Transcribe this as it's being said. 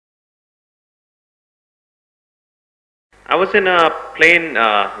I was in a plane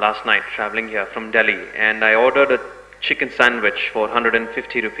last night traveling here from Delhi, and I ordered a chicken sandwich for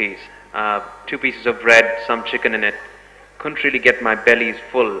 150 rupees. 2 pieces of bread, some chicken in it. Couldn't really get my bellies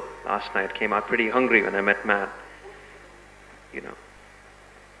full last night. Came out pretty hungry when I met Matt. You know,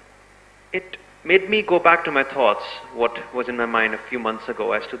 it made me go back to my thoughts, what was in my mind a few months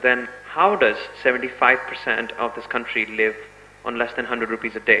ago, as to then how does 75% of this country live on less than 100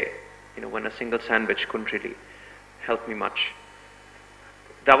 rupees a day? You know, when a single sandwich couldn't really help me much.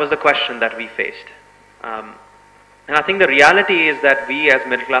 That was the question that we faced. And I think the reality is that we as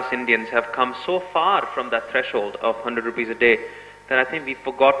middle class Indians have come so far from that threshold of 100 rupees a day that I think we've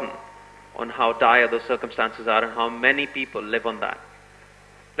forgotten on how dire those circumstances are and how many people live on that.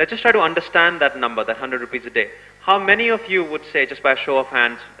 Let's just try to understand that number, that 100 rupees a day. How many of you would say, just by a show of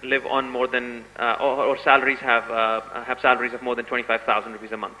hands, live on more than, or salaries have salaries of more than 25,000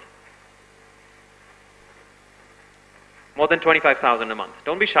 rupees a month? More than 25,000 a month.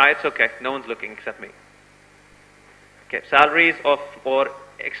 Don't be shy, it's okay. No one's looking except me. Okay, salaries of, or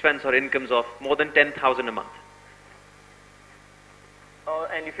expense or incomes of more than 10,000 a month. Oh,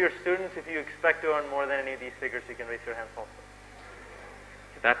 and if you're students, if you expect to earn more than any of these figures, you can raise your hands also.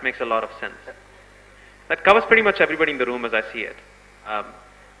 That makes a lot of sense. That covers pretty much everybody in the room as I see it.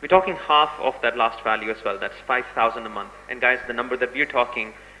 We're talking half of that last value as well. That's 5,000 a month. And guys, the number that we're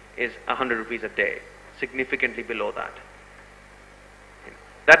talking is 100 rupees a day, significantly below that.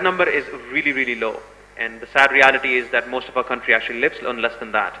 That number is really, really low. And the sad reality is that most of our country actually lives on less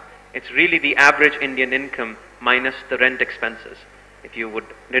than that. It's really the average Indian income minus the rent expenses. If you would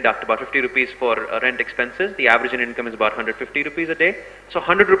deduct about 50 rupees for rent expenses, the average Indian income is about 150 rupees a day. So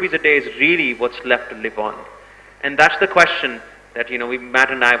 100 rupees a day is really what's left to live on. And that's the question that, you know,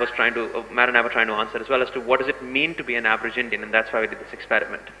 Matt and I were trying to answer, as well, as to what does it mean to be an average Indian, and that's why we did this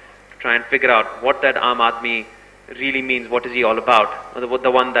experiment. To try and figure out what that Aam Aadmi really means, what is he all about,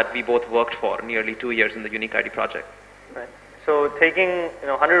 the one that we both worked for nearly 2 years in the Unique ID project. Right. So taking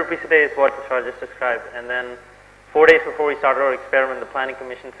 100 rupees a day is what Tushar just described, and then 4 days before we started our experiment, the Planning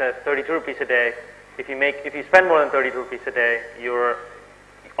Commission says 32 rupees a day. If you spend more than 32 rupees a day,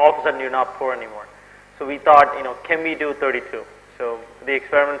 all of a sudden you're not poor anymore. So we thought, can we do 32? So the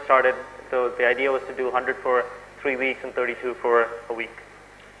experiment started. So the idea was to do 100 for 3 weeks and 32 for a week.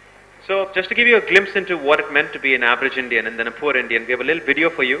 So just to give you a glimpse into what it meant to be an average Indian and then a poor Indian, we have a little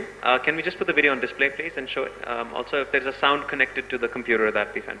video for you. Can we just put the video on display, please, and show it? Also, if there's a sound connected to the computer,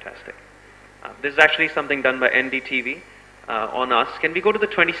 that'd be fantastic. This is actually something done by NDTV on us. Can we go to the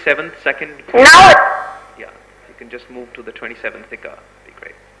 27th second? No! Yeah, if you can just move to the 27th, that'd be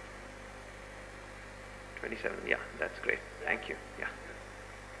great. 27, yeah, that's great. Thank you. Yeah.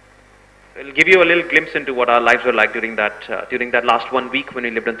 It'll give you a little glimpse into what our lives were like during that last 1 week when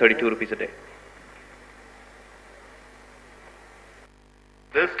we lived on 32 rupees a day.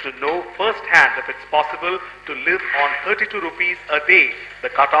 This to know firsthand if it's possible to live on 32 rupees a day, the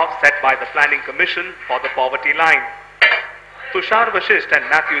cutoff set by the Planning Commission for the poverty line. Tushar, Vasisht and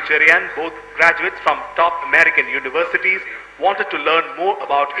Mathew, Cherian, both graduates from top American universities, wanted to learn more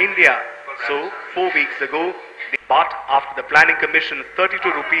about India. So 4 weeks ago, but after the Planning Commission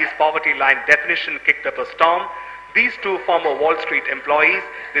 32 rupees poverty line definition kicked up a storm, these two former Wall Street employees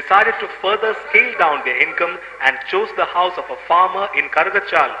decided to further scale down their income and chose the house of a farmer in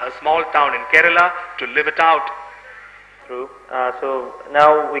Karagachal, a small town in Kerala, to live it out. True. So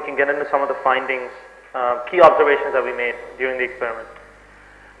now we can get into some of the findings, key observations that we made during the experiment.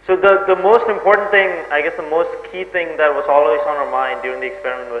 So the most important thing, I guess the most key thing that was always on our mind during the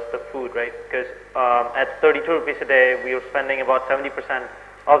experiment was the food, right? Because at 32 rupees a day, we were spending about 70%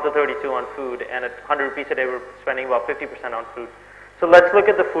 of the 32 on food, and at 100 rupees a day, we were spending about 50% on food. So let's look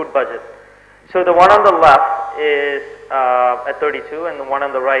at the food budget. So the one on the left is at 32, and the one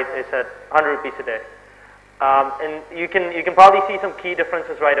on the right is at 100 rupees a day. And you can probably see some key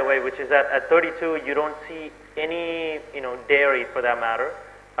differences right away, which is that at 32, you don't see any dairy for that matter.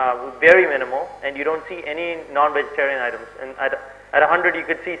 Very minimal, and you don't see any non-vegetarian items. And at 100, you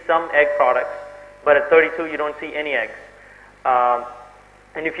could see some egg products, but at 32, you don't see any eggs.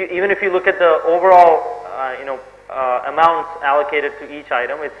 And even if you look at the overall, amounts allocated to each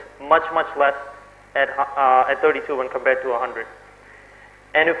item, it's much less at 32 when compared to 100.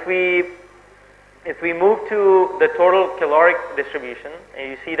 And if we move to the total caloric distribution,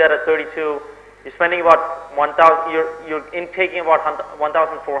 and you see that at 32. You're spending about 1,000. You're intaking about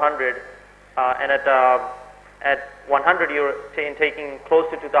 1,400, and at 100 you're intaking close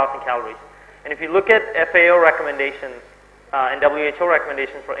to 2,000 calories. And if you look at FAO recommendations and WHO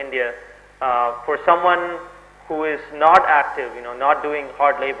recommendations for India, for someone who is not active, not doing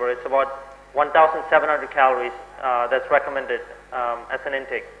hard labor, it's about 1,700 calories that's recommended as an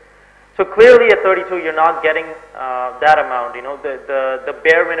intake. So clearly at 32 you're not getting that amount, the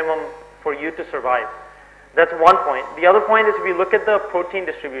bare minimum for you to survive. That's one point. The other point is if you look at the protein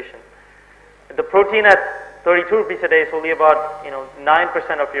distribution. The protein at 32 rupees a day is only about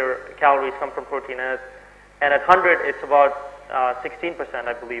 9% of your calories come from protein, and at 100 it's about 16%,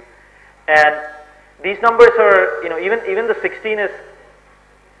 I believe. And these numbers are, even the 16 is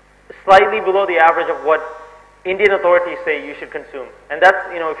slightly below the average of what Indian authorities say you should consume. And that's,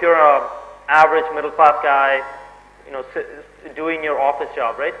 if you're a average middle class guy, doing your office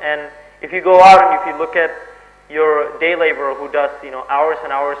job, right? And if you go out and if you look at your day laborer who does, hours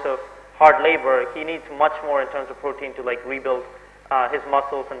and hours of hard labor, he needs much more in terms of protein to like rebuild his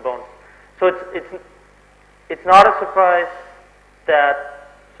muscles and bones. So it's not a surprise that,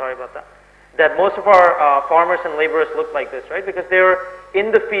 sorry about that, that most of our farmers and laborers look like this, right? Because they're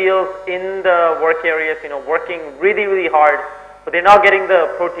in the fields, in the work areas, working really, really hard, but they're not getting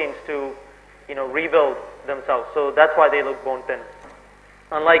the proteins to, rebuild themselves. So that's why they look bone thin.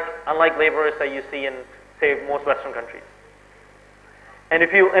 Unlike laborers that you see in, say, most Western countries. And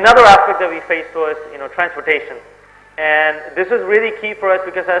another aspect that we faced was, transportation. And this is really key for us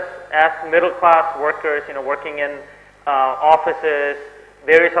because as middle class workers, working in offices,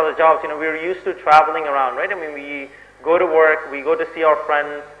 various other jobs, we're used to traveling around, right? I mean, we go to work, we go to see our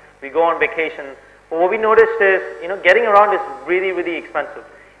friends, we go on vacation. But what we noticed is, getting around is really, really expensive.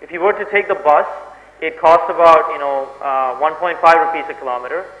 If you were to take the bus, it costs about, 1.5 rupees a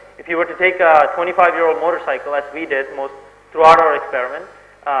kilometer. If you were to take a 25-year-old motorcycle, as we did throughout our experiment,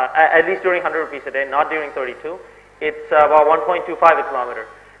 at least during 100 rupees a day, not during 32, it's about 1.25 a kilometer.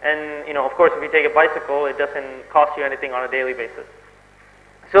 And, of course, if you take a bicycle, it doesn't cost you anything on a daily basis.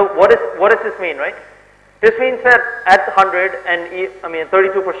 So what does this mean, right? This means that at 100, and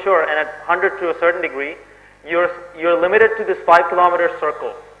 32 for sure, and at 100 to a certain degree, you're limited to this 5-kilometer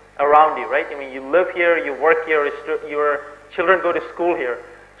circle around you, right? I mean, you live here, you work here, your children go to school here.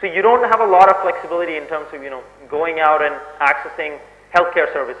 So you don't have a lot of flexibility in terms of, going out and accessing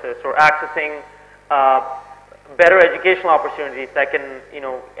healthcare services or accessing better educational opportunities that can,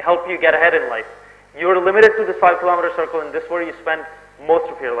 help you get ahead in life. You're limited to this 5-kilometer circle, and this is where you spend most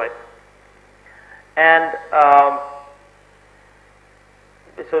of your life. And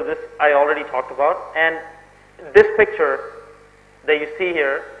so this I already talked about. And this picture that you see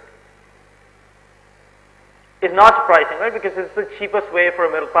here is not surprising, right? Because it's the cheapest way for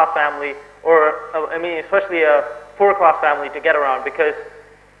a middle class family, or especially a poor class family, to get around, because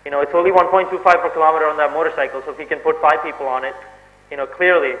it's only 1.25 per kilometer on that motorcycle. So if you can put 5 people on it,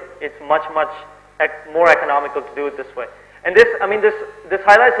 clearly it's much more economical to do it this way. And this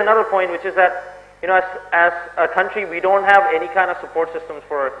highlights another point, which is that as a country, we don't have any kind of support systems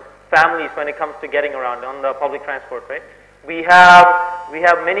for families when it comes to getting around on the public transport, right? We have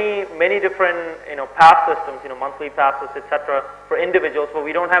many different pass systems, monthly passes, etc. for individuals, but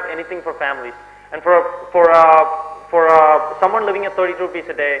we don't have anything for families. And for someone living at 32 rupees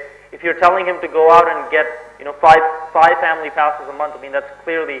a day, if you're telling him to go out and get five family passes a month, that's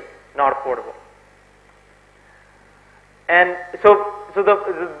clearly not affordable. And so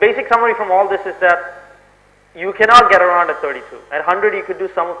the basic summary from all this is that you cannot get around at 32. At 100 you could do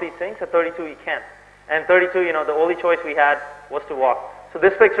some of these things, at 32 you can't. And 32, the only choice we had was to walk. So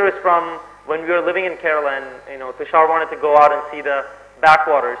this picture is from when we were living in Kerala, and Tushar wanted to go out and see the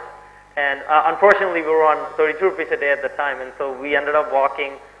backwaters. And unfortunately we were on 32 rupees a day at the time, and so we ended up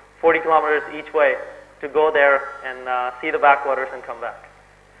walking 40 kilometers each way to go there and see the backwaters and come back.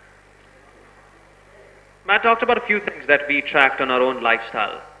 Matt talked about a few things that we tracked on our own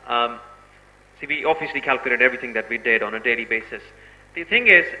lifestyle. We obviously calculated everything that we did on a daily basis. The thing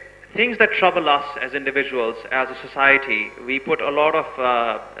is, things that trouble us as individuals, as a society, we put a lot of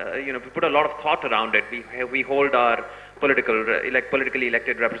thought around it. We hold our politically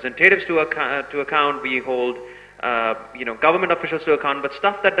elected representatives to account. We hold government officials to account. But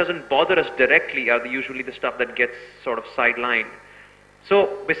stuff that doesn't bother us directly are usually the stuff that gets sort of sidelined.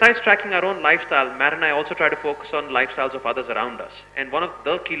 So besides tracking our own lifestyle, Matt and I also try to focus on lifestyles of others around us. And one of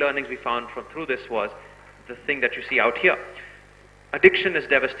the key learnings we found through this was the thing that you see out here. Addiction is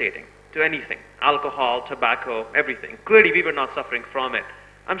devastating to anything. Alcohol, tobacco, everything. Clearly we were not suffering from it.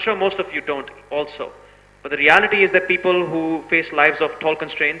 I'm sure most of you don't also. But the reality is that people who face lives of tall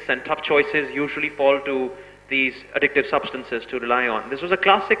constraints and tough choices usually fall to these addictive substances to rely on. This was a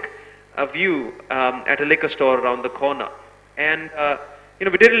classic view at a liquor store around the corner. And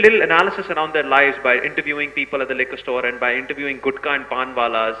we did a little analysis around their lives by interviewing people at the liquor store and by interviewing gutka and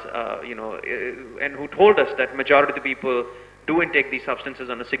panwalas, and who told us that majority of the people do intake these substances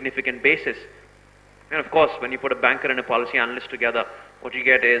on a significant basis. And of course, when you put a banker and a policy analyst together, what you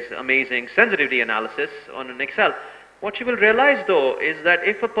get is amazing sensitivity analysis on an Excel. What you will realize though is that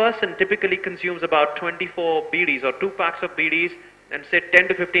if a person typically consumes about 24 BDs or 2 packs of BDs and say 10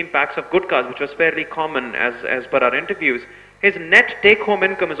 to 15 packs of gutkhas, which was fairly common as per our interviews, his net take-home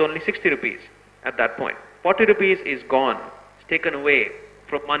income is only 60 rupees at that point. 40 rupees is gone. It's taken away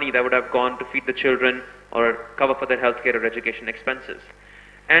from money that would have gone to feed the children or cover for their healthcare or education expenses.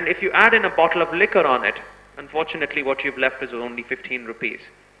 And if you add in a bottle of liquor on it, unfortunately what you've left is only 15 rupees.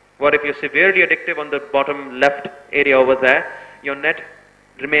 What if you're severely addictive on the bottom left area over there, your net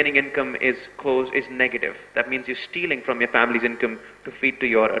remaining income is negative. That means you're stealing from your family's income to feed to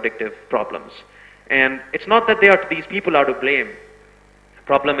your addictive problems. And it's not that these people are to blame. The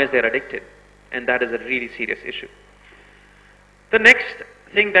problem is they're addicted, and that is a really serious issue. The next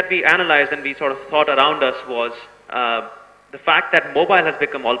thing that we analyzed and we sort of thought around us was the fact that mobile has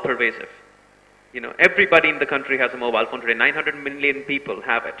become all pervasive. You know, everybody in the country has a mobile phone today. 900 million people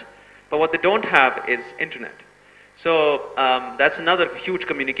have it. But what they don't have is internet. So that's another huge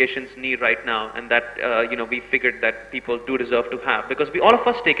communications need right now, and that we figured that people do deserve to have, because all of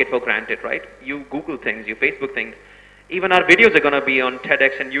us take it for granted, right? You Google things, you Facebook things. Even our videos are going to be on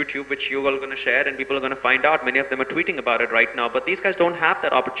TEDx and YouTube, which you all are going to share, and people are going to find out. Many of them are tweeting about it right now, but these guys don't have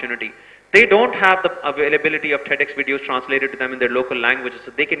that opportunity. They don't have the availability of TEDx videos translated to them in their local languages,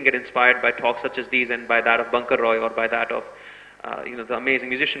 so they can get inspired by talks such as these and by that of Bunker Roy or by that of the amazing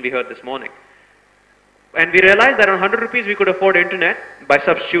musician we heard this morning. And we realized that on 100 rupees we could afford internet by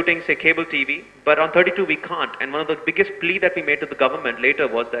substituting, say, cable TV, but on 32 we can't. And one of the biggest plea that we made to the government later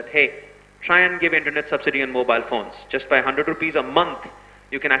was that, hey, try and give internet subsidy on mobile phones. Just by 100 rupees a month,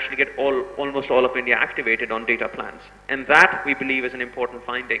 you can actually get almost all of India activated on data plans. And that, we believe, is an important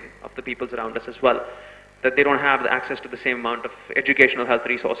finding of the peoples around us as well, that they don't have the access to the same amount of educational health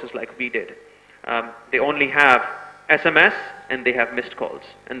resources like we did. They only have SMS and they have missed calls,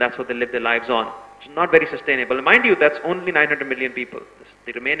 and that's what they live their lives on. It's not very sustainable. And mind you, that's only 900 million people.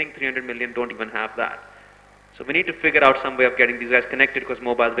 The remaining 300 million don't even have that. So we need to figure out some way of getting these guys connected, because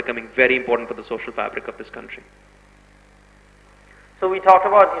mobile is becoming very important for the social fabric of this country. So we talked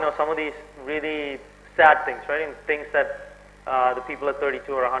about some of these really sad things, right? And things that the people at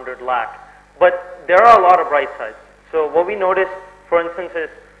 32 or 100 lack. But there are a lot of bright sides. So what we noticed, for instance, is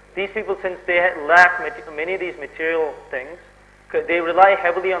these people, since they lack many of these material things, they rely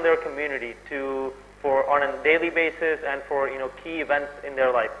heavily on their community on a daily basis and for key events in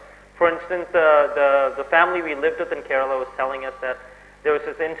their life. For instance, the family we lived with in Kerala was telling us that there was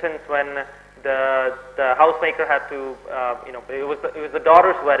this instance when the housemaker had to, it was the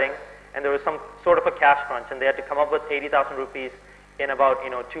daughter's wedding, and there was some sort of a cash crunch, and they had to come up with 80,000 rupees in about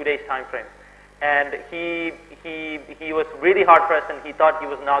 2 days time frame. And he was really hard pressed, and he thought he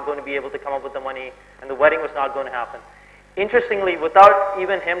was not going to be able to come up with the money, and the wedding was not going to happen. Interestingly, without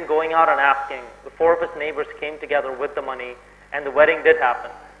even him going out and asking, the 4 of his neighbors came together with the money, and the wedding did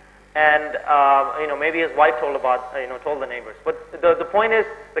happen. And maybe his wife told the neighbors. But the point is,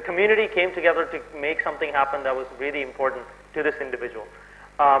 the community came together to make something happen that was really important to this individual.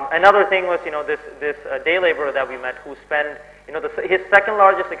 Another thing was, this day laborer that we met, who spent, his second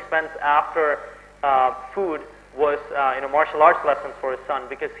largest expense after food was martial arts lessons for his son,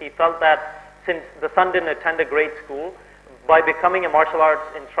 because he felt that since the son didn't attend a great school, by becoming a martial arts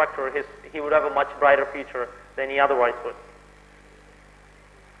instructor, he would have a much brighter future than he otherwise would.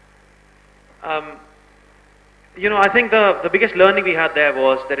 I think the biggest learning we had there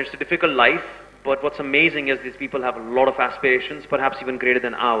was that it's a difficult life, but what's amazing is these people have a lot of aspirations, perhaps even greater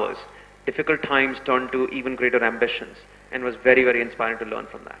than ours. Difficult times turn to even greater ambitions, and was very, very inspiring to learn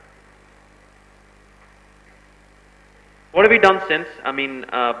from that. What have we done since? I mean,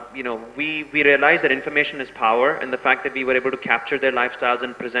 we realized that information is power, and the fact that we were able to capture their lifestyles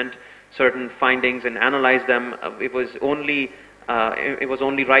and present certain findings and analyze them, it was only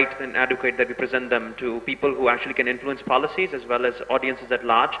right and adequate that we present them to people who actually can influence policies as well as audiences at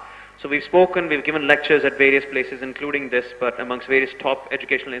large. So we've spoken, we've given lectures at various places, including this, but amongst various top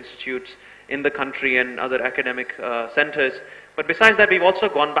educational institutes in the country and other academic centers. But besides that, we've also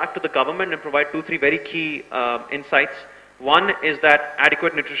gone back to the government and provide 2-3 very key insights. One is that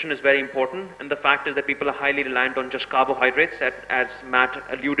adequate nutrition is very important, and the fact is that people are highly reliant on just carbohydrates, as Matt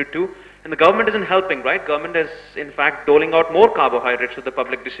alluded to. And the government isn't helping, right? Government is, in fact, doling out more carbohydrates to the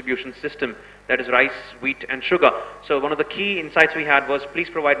public distribution system, that is rice, wheat, and sugar. So one of the key insights we had was,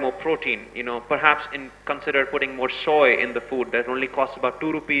 please provide more protein. Perhaps consider putting more soy in the food. That only costs about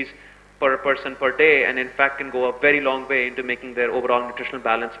 2 rupees per person per day, and in fact can go a very long way into making their overall nutritional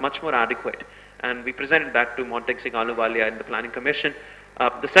balance much more adequate. And we presented that to Montag Singh Ahluwalia in the Planning Commission.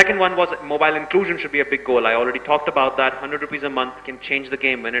 The second one was mobile inclusion should be a big goal. I already talked about that. 100 rupees a month can change the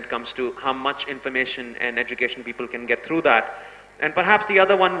game when it comes to how much information and education people can get through that. And perhaps the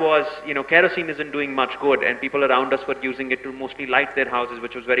other one was, kerosene isn't doing much good, and people around us were using it to mostly light their houses,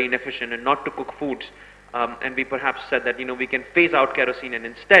 which was very inefficient, and not to cook foods. And we perhaps said that, we can phase out kerosene and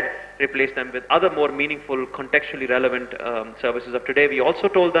instead replace them with other more meaningful, contextually relevant services of today. We also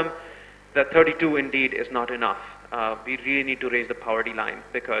told them that 32 indeed is not enough. We really need to raise the poverty line,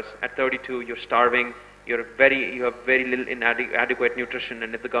 because at 32 you're starving, you have very little inadequate nutrition,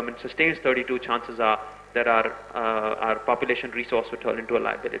 and if the government sustains 32, chances are that our population resource will turn into a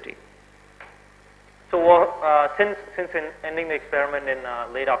liability. So since ending the experiment in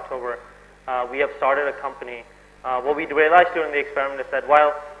late October, we have started a company. What we realized during the experiment is that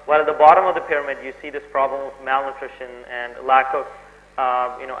while at the bottom of the pyramid you see this problem of malnutrition and lack of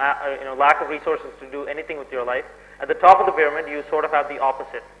lack of resources to do anything with your life, at the top of the pyramid you sort of have the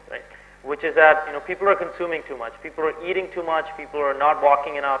opposite, right? Which is that people are consuming too much, people are eating too much, people are not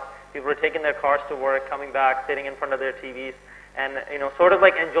walking enough, people are taking their cars to work, coming back, sitting in front of their TVs, and sort of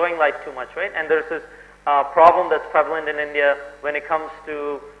like enjoying life too much, right? And there's this problem that's prevalent in India when it comes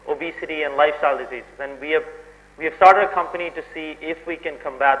to obesity and lifestyle diseases. And we have started a company to see if we can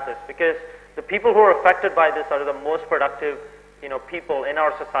combat this, because the people who are affected by this are the most productive people in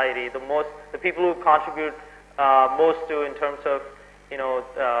our society, the people who contribute most to in terms of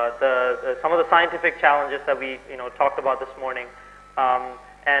some of the scientific challenges that we talked about this morning,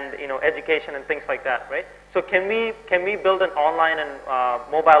 and education and things like that, right? So can we build an online and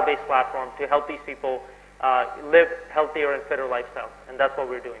mobile-based platform to help these people live healthier and fitter lifestyles? And that's what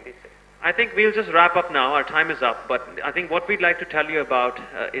we're doing these days. I think we'll just wrap up now. Our time is up, but I think what we'd like to tell you about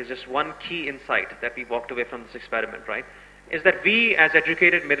is just one key insight that we walked away from this experiment, right? Is that we, as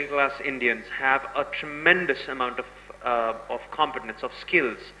educated middle-class Indians, have a tremendous amount of competence, of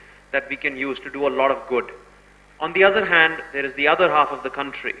skills that we can use to do a lot of good. On the other hand, there is the other half of the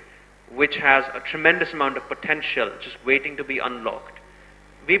country which has a tremendous amount of potential just waiting to be unlocked.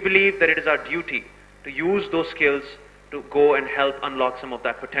 We believe that it is our duty to use those skills to go and help unlock some of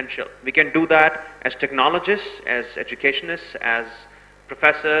that potential. We can do that as technologists, as educationists, as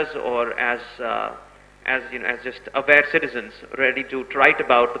professors, or as just aware citizens ready to write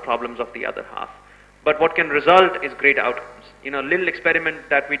about the problems of the other half. But what can result is great outcomes. Little experiment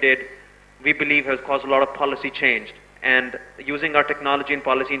that we did, we believe has caused a lot of policy change. And using our technology and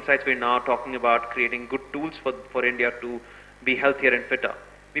policy insights, we're now talking about creating good tools for India to be healthier and fitter.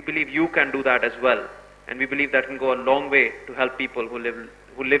 We believe you can do that as well. And we believe that can go a long way to help people who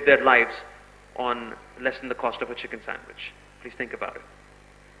live their lives on less than the cost of a chicken sandwich. Please think about it.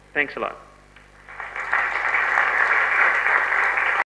 Thanks a lot.